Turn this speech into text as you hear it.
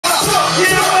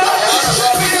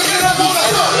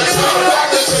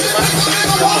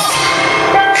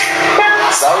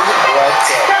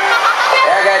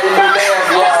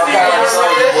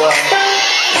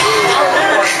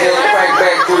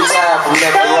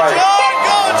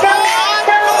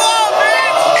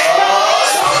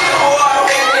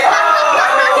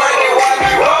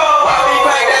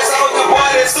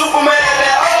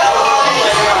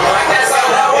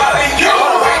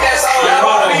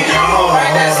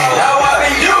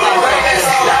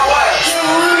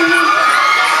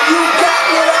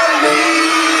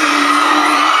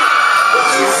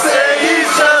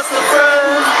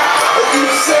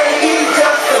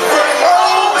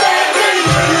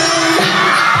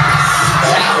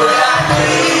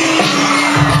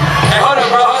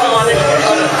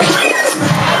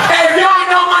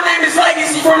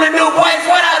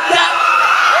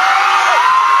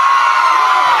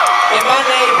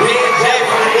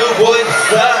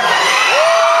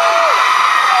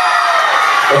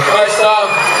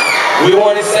We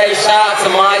want to say shout out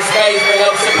to MySpace for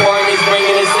help supporting us,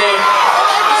 bringing us in.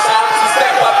 Shout out to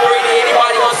Step Up 3D.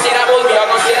 Anybody gonna see that movie?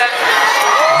 Y'all gonna see that?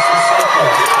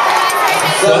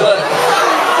 So look,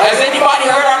 has anybody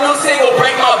heard our new single,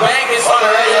 Break My Bank? It's on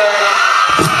the radio right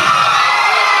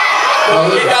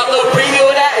now. You got a little preview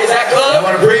of that? Is that good? I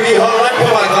want a preview. Hold on, let me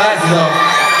put my glasses on.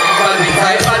 It's about to be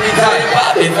tight. It's about to be tight.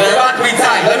 It's about to be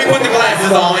tight. Let me put the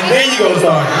glasses on, and then you go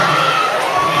start.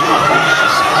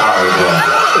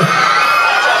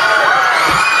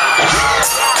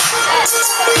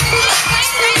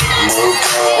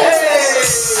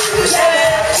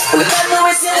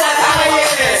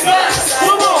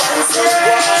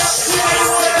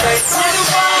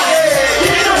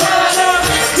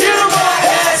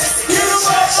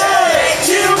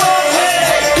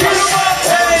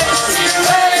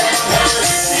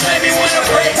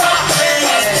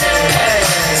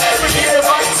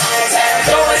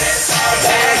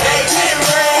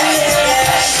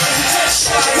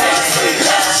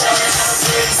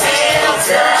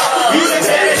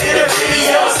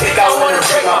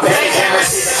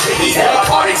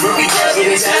 Groovy girls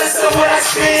getting jealous of what I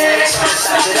spend.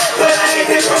 But I ain't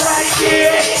the karate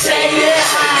kid.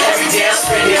 Every day I'm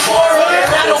spending more on it.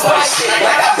 I don't buy shit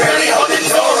like I barely hold the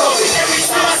door open. Every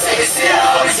time I take a sip, I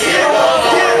always get a roll.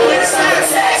 When it's time for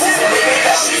taxes, and nigga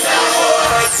that shit's not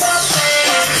for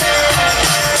something.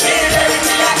 Give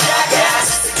everything I got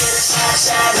just to get a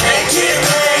shot, make it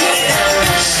rain.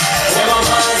 Where my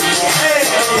money at?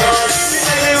 Where my money?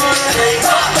 They wanna make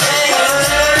my pain.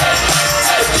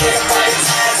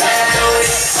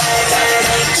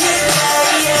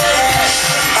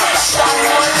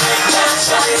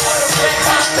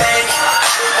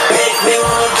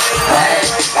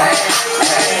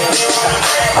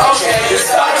 Okay, the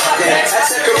start of my dance, I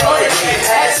took a road again.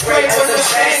 Had spray for the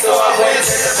chain, so I went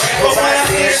to the bank. But when I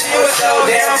did, she was so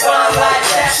damn fun like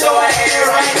that. So I hit it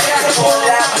right now to pull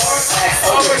out more facts.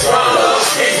 Overdrawn little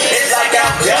shit, it's like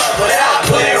I'm done, but I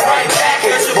put it right back,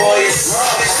 cause the boy is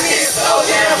wrong. This shit is so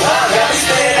damn fun, got me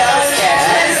spinning out his cat.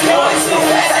 And it's going so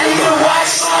fast, I need to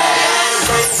watch my ass.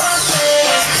 Break something,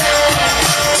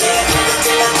 can't do the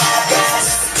damn my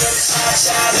best. Get a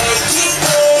shot, make it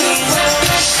rain.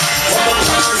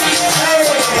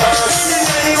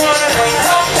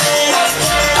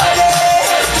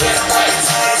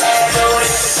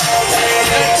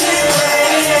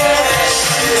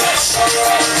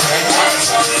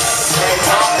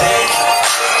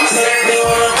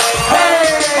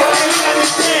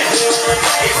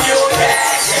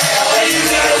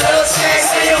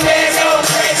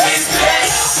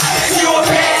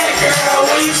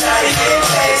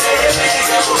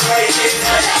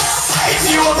 If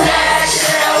you a bad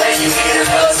girl and you need a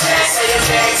little snack, say your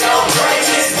man don't break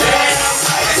his back.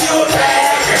 If you a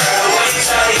bad girl when you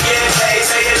try to get paid,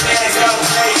 say your man don't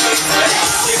break his back.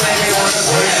 You make me wanna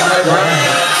break my brain.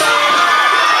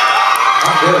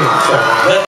 I'm good.